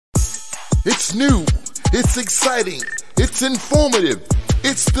It's new, it's exciting, it's informative.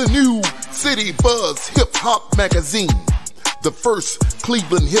 It's the new City Buzz Hip Hop Magazine, the first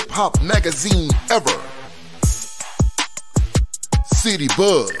Cleveland hip hop magazine ever. City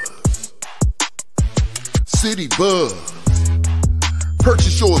Buzz. City Buzz.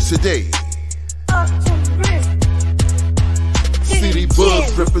 Purchase yours today. City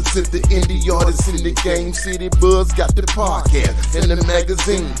Buzz represent the indie artists in the game. City Buzz got the podcast and the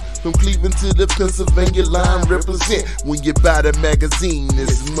magazine. From Cleveland to the Pennsylvania line represent. When you buy the magazine,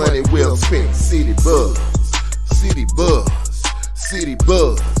 it's money well spent. City Buzz, City Buzz, City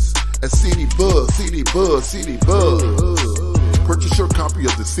Buzz, and City Buzz, City Buzz, City Buzz. Purchase your copy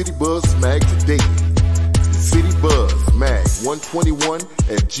of the City Buzz mag today. City Buzz Mag 121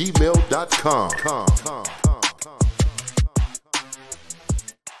 at gmail.com.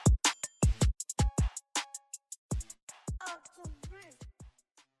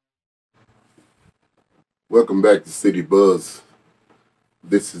 Welcome back to City Buzz.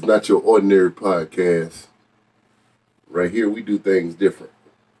 This is not your ordinary podcast. Right here, we do things different.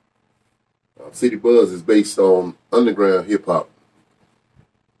 City Buzz is based on underground hip hop.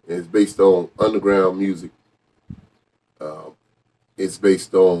 It's based on underground music. It's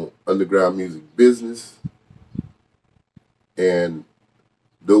based on underground music business and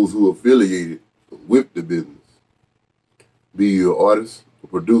those who are affiliated with the business. Be you an artist, a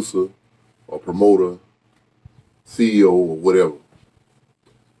producer, or promoter, CEO, or whatever.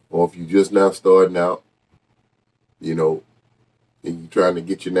 Or if you're just now starting out, and you're trying to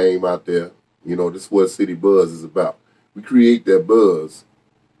get your name out there, this is what City Buzz is about. We create that buzz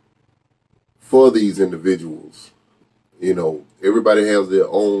for these individuals. Everybody has their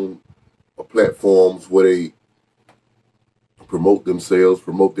own platforms where they promote themselves,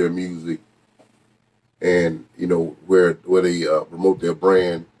 promote their music, and, where they promote their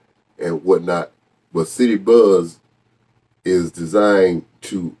brand and whatnot. But City Buzz is designed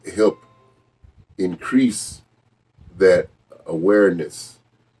to help increase that awareness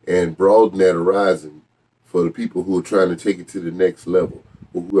and broaden that horizon for the people who are trying to take it to the next level,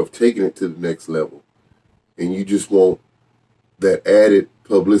 or who have taken it to the next level. And you just want that added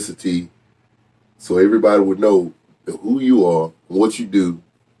publicity so everybody would know who you are, what you do,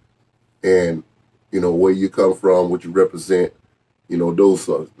 and, where you come from, what you represent, those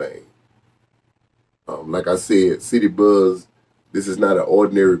sort of things. Like I said, City Buzz, this is not an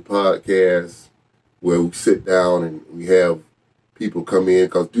ordinary podcast where we sit down and we have people come in,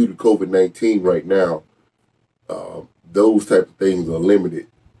 because due to COVID-19 right now, those type of things are limited.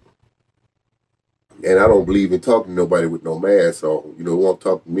 And I don't believe in talking to nobody with no mask on. You want to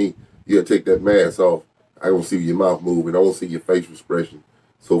talk to me, you got to take that mask off. I don't see your mouth moving. I don't see your facial expression,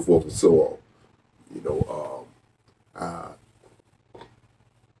 so forth and so on.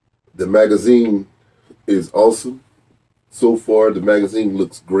 The magazine is awesome. So far, the magazine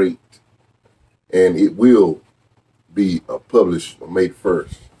looks great. And it will be published on May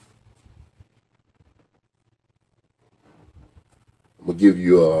 1st. I'm going to give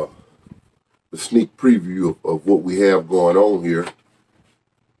you a sneak preview of what we have going on here.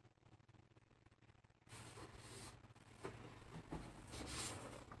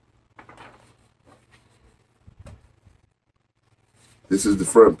 This is the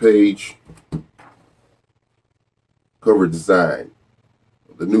front page cover design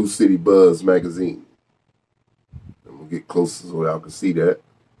of the new City Buzz magazine. I'm going to get closer so y'all can see that.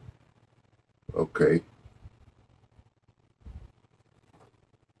 Okay.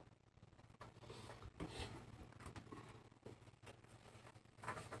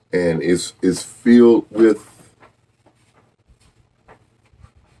 And it's filled with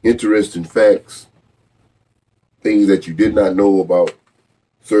interesting facts, things that you did not know about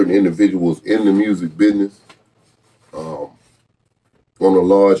certain individuals in the music business, on a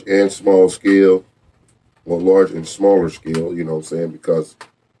large and small scale, or large and smaller scale, because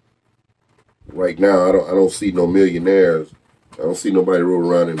right now I don't see no millionaires. I don't see nobody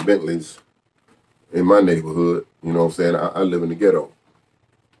rolling around in Bentleys in my neighborhood. I live in the ghetto.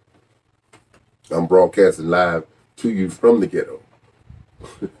 I'm broadcasting live to you from the ghetto.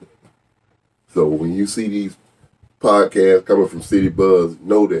 So when you see these podcasts coming from City Buzz,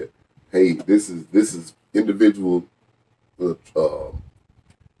 know that, hey, this is individual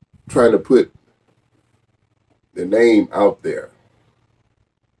trying to put the name out there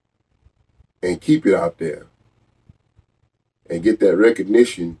and keep it out there and get that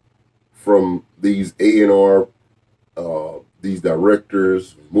recognition from these A&R, these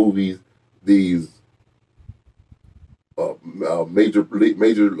directors, movies, these major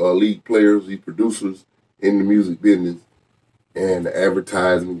league players, these producers in the music business, and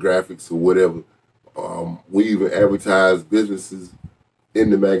advertisement graphics or whatever. We even advertise businesses in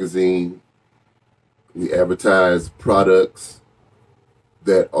the magazine. We advertise products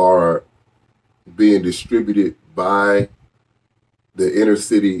that are being distributed by the inner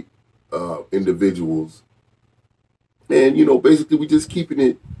city individuals. And, basically we just keeping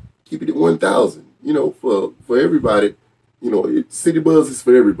it 1,000, for everybody. City Buzz is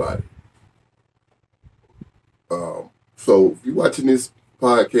for everybody. So if you're watching this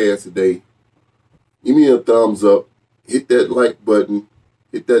podcast today, give me a thumbs up, hit that like button,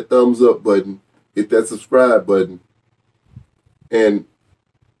 hit that thumbs up button, hit that subscribe button, and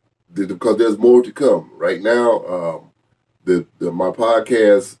because there's more to come. Right now, my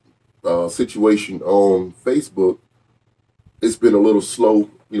podcast situation on Facebook, it's been a little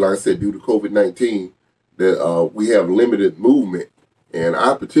slow. Like I said, due to COVID-19, that we have limited movement, and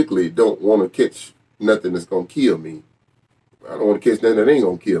I particularly don't want to catch nothing that's gonna kill me. I don't want to catch nothing that ain't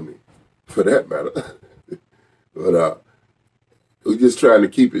gonna kill me, for that matter. But we're just trying to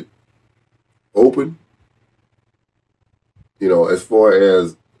keep it open. As far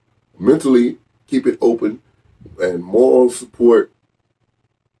as mentally, keep it open, and moral support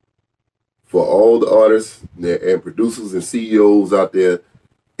for all the artists and producers and CEOs out there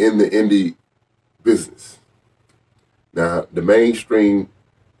in the indie business. Now, the mainstream,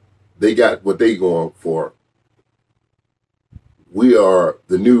 they got what they going for. We are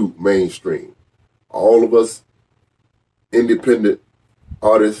the new mainstream. All of us independent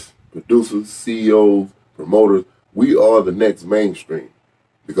artists, producers, CEOs, promoters, we are the next mainstream.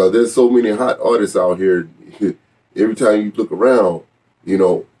 Because there's so many hot artists out here. Every time you look around, I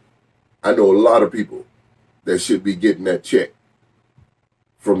know a lot of people that should be getting that check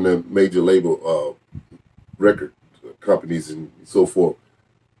from the major label record companies and so forth,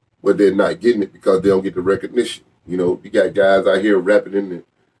 but they're not getting it because they don't get the recognition. You got guys out here rapping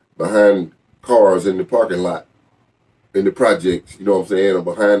behind cars in the parking lot, in the projects, you know what I'm saying, or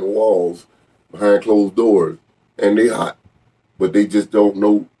behind the walls, behind closed doors, and they hot, but they just don't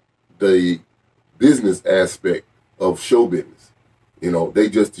know the business aspect of show business. They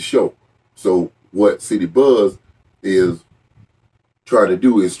just a show. So what City Buzz is trying to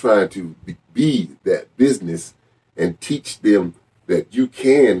do is trying to be that business and teach them that you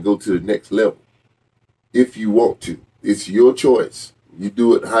can go to the next level if you want to. It's your choice. You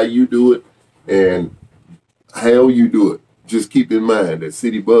do it how you do it and how you do it. Just keep in mind that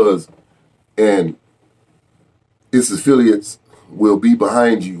City Buzz and its affiliates will be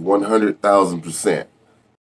behind you 100,000%.